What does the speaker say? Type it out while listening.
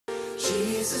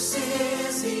Jesus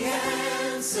is the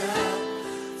answer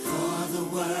for the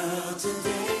world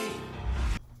today.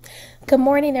 Good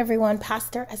morning, everyone.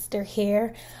 Pastor Esther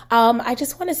here. I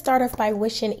just want to start off by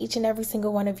wishing each and every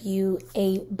single one of you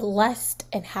a blessed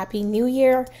and happy new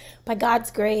year. By God's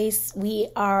grace, we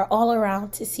are all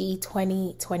around to see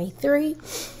 2023.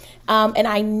 And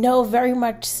I know very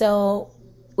much so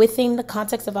within the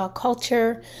context of our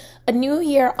culture, a new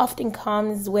year often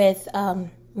comes with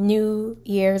New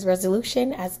Year's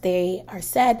resolution, as they are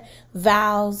said,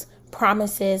 vows,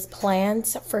 promises,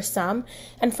 plans for some.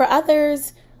 And for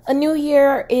others, a new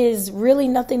year is really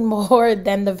nothing more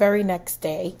than the very next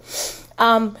day.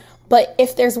 But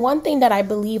if there's one thing that I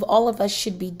believe all of us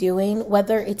should be doing,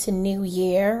 whether it's a new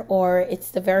year or it's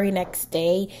the very next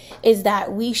day, is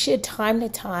that we should time to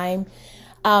time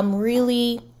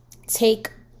really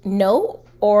take note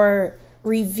or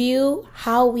review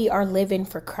how we are living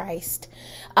for Christ.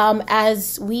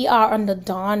 As we are on the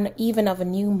dawn even of a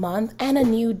new month and a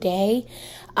new day,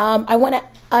 I want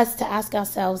us to ask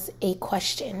ourselves a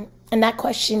question. And that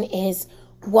question is,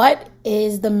 what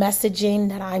is the messaging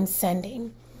that I'm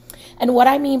sending? And what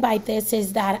I mean by this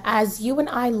is that as you and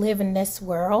I live in this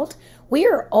world, we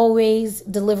are always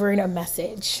delivering a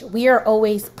message. We are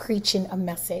always preaching a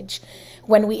message.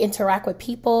 When we interact with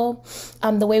people,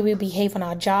 the way we behave on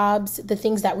our jobs, the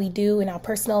things that we do in our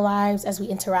personal lives, as we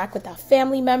interact with our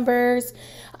family members,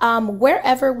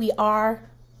 wherever we are,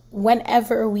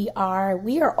 whenever we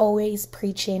are always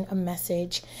preaching a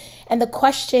message. And the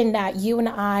question that you and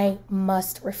I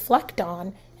must reflect on,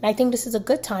 and I think this is a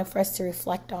good time for us to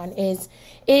reflect on, is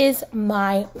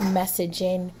my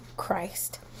messaging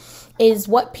Christ? Is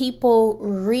what people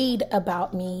read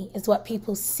about me, is what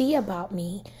people see about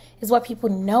me, is what people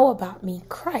know about me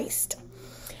Christ?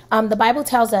 The Bible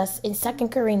tells us in 2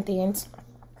 Corinthians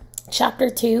chapter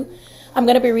 2, I'm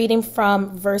going to be reading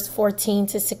from verse 14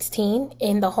 to 16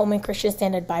 in the Holman Christian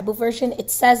Standard Bible Version. It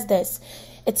says this.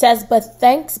 It says, "But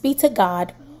thanks be to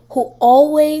God who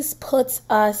always puts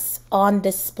us on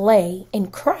display in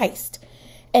Christ,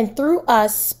 and through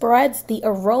us spreads the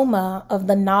aroma of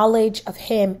the knowledge of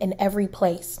him in every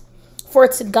place. For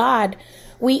to God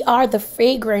we are the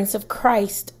fragrance of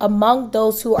Christ among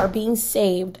those who are being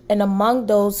saved and among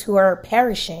those who are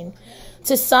perishing.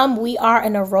 To some we are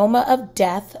an aroma of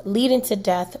death leading to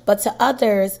death, but to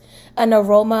others an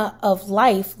aroma of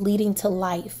life leading to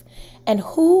life. And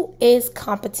who is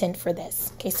competent for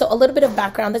this?" Okay, so a little bit of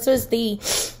background. This was the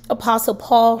Apostle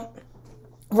Paul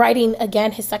writing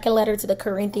again his second letter to the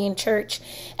Corinthian church.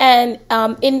 And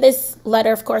in this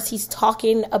letter, of course, he's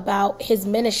talking about his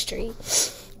ministry.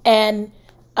 And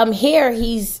here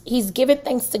he's given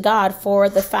thanks to God for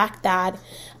the fact that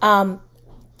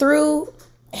through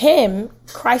him,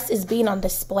 Christ is being on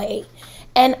display.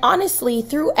 And honestly,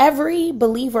 through every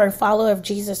believer and follower of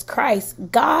Jesus Christ,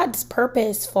 God's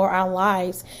purpose for our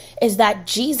lives is that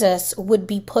Jesus would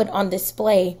be put on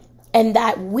display and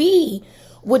that we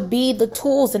would be the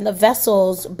tools and the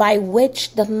vessels by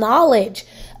which the knowledge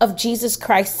of Jesus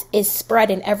Christ is spread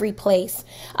in every place.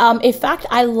 In fact,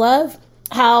 I love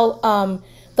how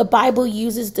the Bible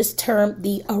uses this term,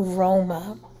 the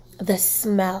aroma, the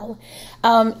smell.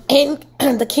 In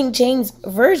the King James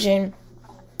Version,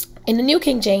 in the New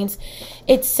King James,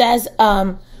 it says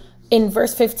in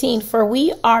verse 15, "For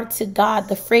we are to God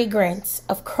the fragrance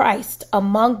of Christ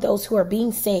among those who are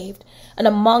being saved and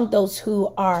among those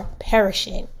who are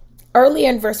perishing." Earlier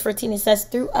in verse 14, it says,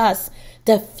 "Through us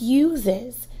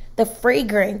diffuses the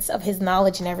fragrance of his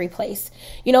knowledge in every place."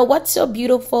 You know, what's so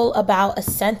beautiful about a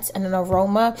scent and an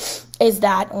aroma is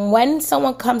that when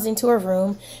someone comes into a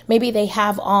room, maybe they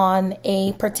have on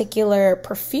a particular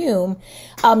perfume,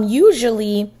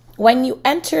 usually when you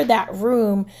enter that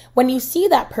room, when you see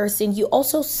that person, you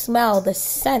also smell the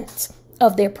scent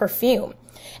of their perfume.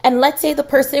 And let's say the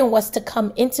person was to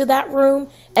come into that room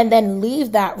and then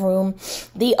leave that room,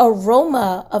 the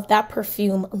aroma of that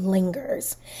perfume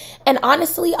lingers. And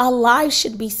honestly, our lives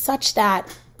should be such that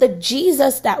the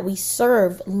Jesus that we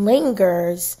serve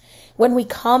lingers when we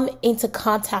come into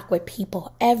contact with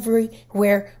people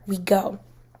everywhere we go.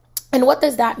 And what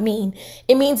does that mean?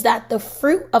 It means that the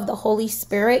fruit of the Holy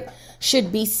Spirit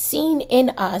should be seen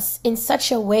in us in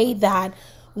such a way that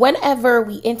whenever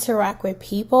we interact with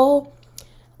people,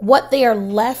 what they are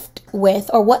left with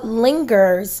or what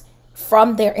lingers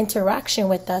from their interaction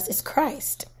with us is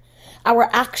Christ. Our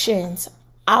actions,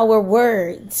 our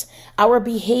words, our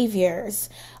behaviors,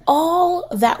 all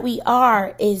that we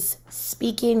are is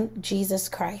speaking Jesus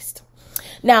Christ.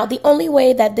 Now, the only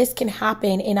way that this can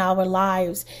happen in our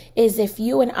lives is if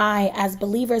you and I, as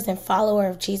believers and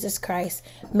followers of Jesus Christ,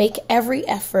 make every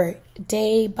effort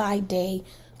day by day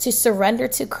to surrender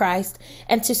to Christ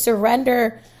and to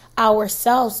surrender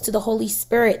ourselves to the Holy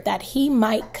Spirit that he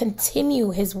might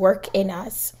continue his work in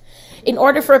us. In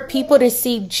order for people to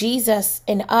see Jesus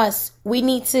in us, we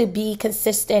need to be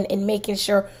consistent in making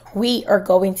sure we are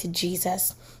going to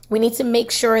Jesus. We need to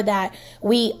make sure that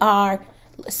we are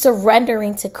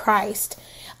surrendering to Christ.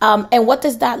 And what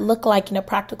does that look like in a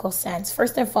practical sense?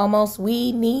 First and foremost,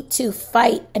 we need to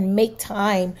fight and make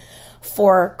time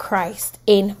for Christ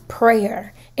in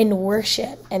prayer, in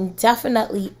worship, and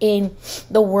definitely in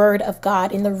the Word of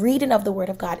God, in the reading of the Word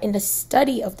of God, in the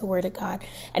study of the Word of God,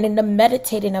 and in the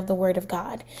meditating of the Word of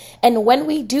God. And when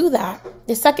we do that,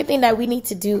 the second thing that we need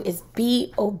to do is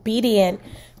be obedient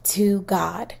to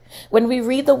God. When we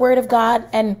read the Word of God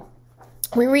and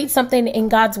we read something in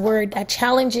God's word that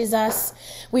challenges us,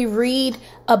 we read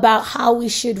about how we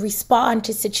should respond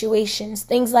to situations,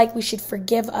 things like we should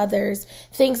forgive others,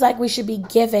 things like we should be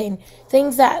giving,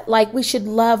 things that like we should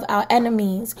love our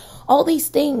enemies. All these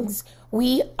things,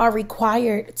 we are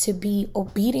required to be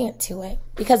obedient to it.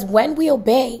 Because when we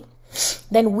obey,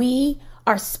 then we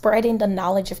are spreading the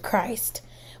knowledge of Christ.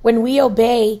 When we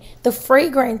obey, the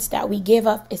fragrance that we give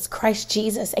up is Christ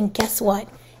Jesus. And guess what?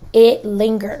 It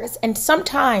lingers. And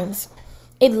sometimes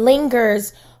it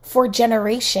lingers for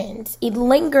generations. It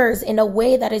lingers in a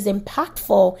way that is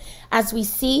impactful, as we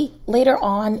see later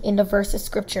on in the verse of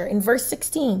scripture. In verse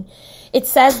 16, it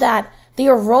says that the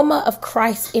aroma of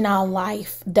Christ in our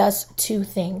life does two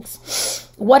things.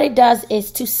 What it does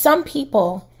is, to some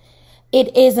people,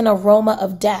 it is an aroma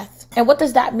of death. And what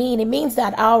does that mean? It means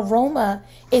that our aroma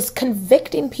is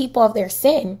convicting people of their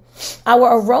sin.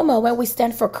 Our aroma, when we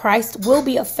stand for Christ, will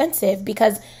be offensive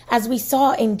because, as we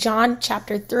saw in John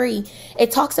chapter 3,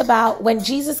 it talks about when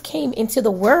Jesus came into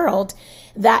the world,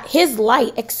 that his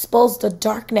light exposed the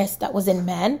darkness that was in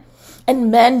men,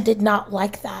 and men did not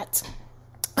like that.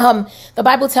 The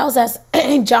Bible tells us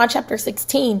in John chapter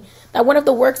 16 that one of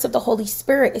the works of the Holy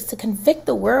Spirit is to convict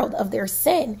the world of their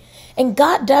sin. And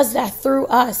God does that through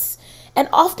us. And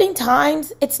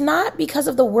oftentimes it's not because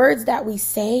of the words that we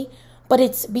say, but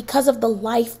it's because of the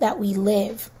life that we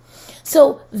live.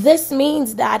 So this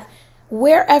means that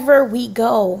wherever we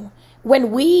go,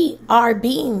 when we are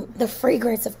being the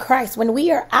fragrance of Christ, when we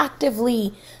are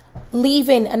actively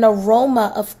leaving an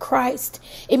aroma of Christ,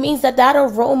 it means that that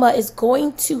aroma is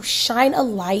going to shine a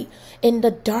light in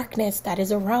the darkness that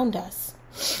is around us.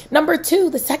 Number two,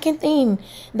 the second thing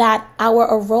that our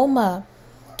aroma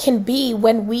can be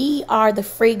when we are the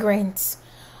fragrance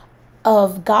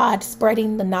of God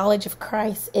spreading the knowledge of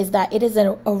Christ is that it is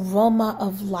an aroma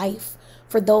of life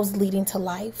for those leading to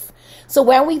life. So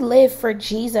when we live for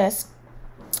Jesus,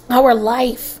 our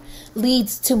life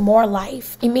leads to more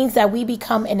life. It means that we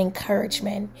become an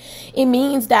encouragement. It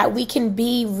means that we can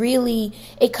be really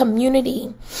a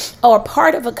community or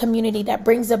part of a community that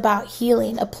brings about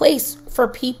healing, a place for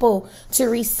people to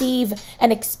receive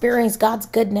and experience God's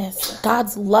goodness,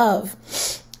 God's love,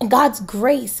 God's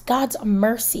grace, God's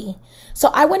mercy. So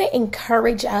I want to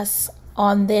encourage us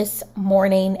on this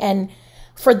morning. And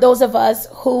for those of us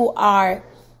who are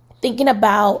thinking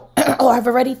about or have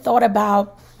already thought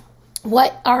about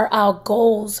what are our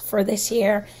goals for this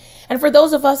year, and for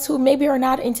those of us who maybe are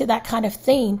not into that kind of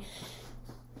thing,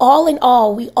 all in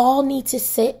all, we all need to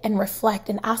sit and reflect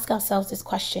and ask ourselves this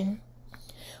question.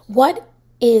 What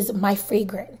is my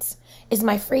fragrance? Is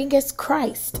my fragrance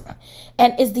Christ?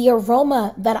 And is the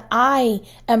aroma that I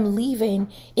am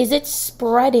leaving, is it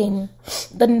spreading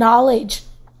the knowledge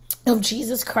of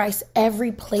Jesus Christ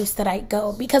every place that I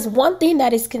go? Because one thing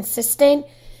that is consistent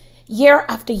year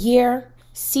after year,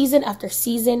 season after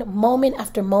season, moment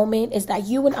after moment, is that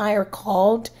you and I are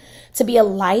called to be a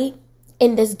light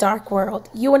in this dark world.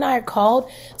 You and I are called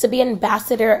to be an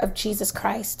ambassador of Jesus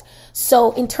Christ.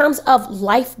 So in terms of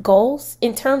life goals,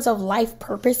 in terms of life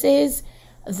purposes,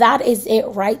 that is it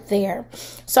right there.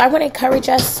 So I want to encourage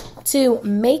us to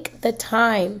make the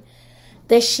time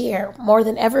this year more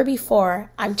than ever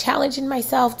before. I'm challenging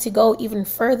myself to go even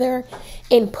further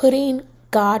in putting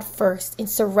God first, in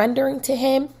surrendering to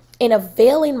Him, in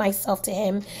availing myself to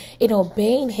Him, in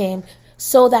obeying Him,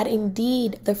 so that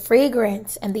indeed the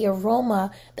fragrance and the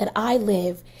aroma that I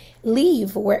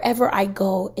leave wherever I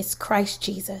go is Christ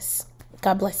Jesus.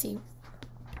 God bless you.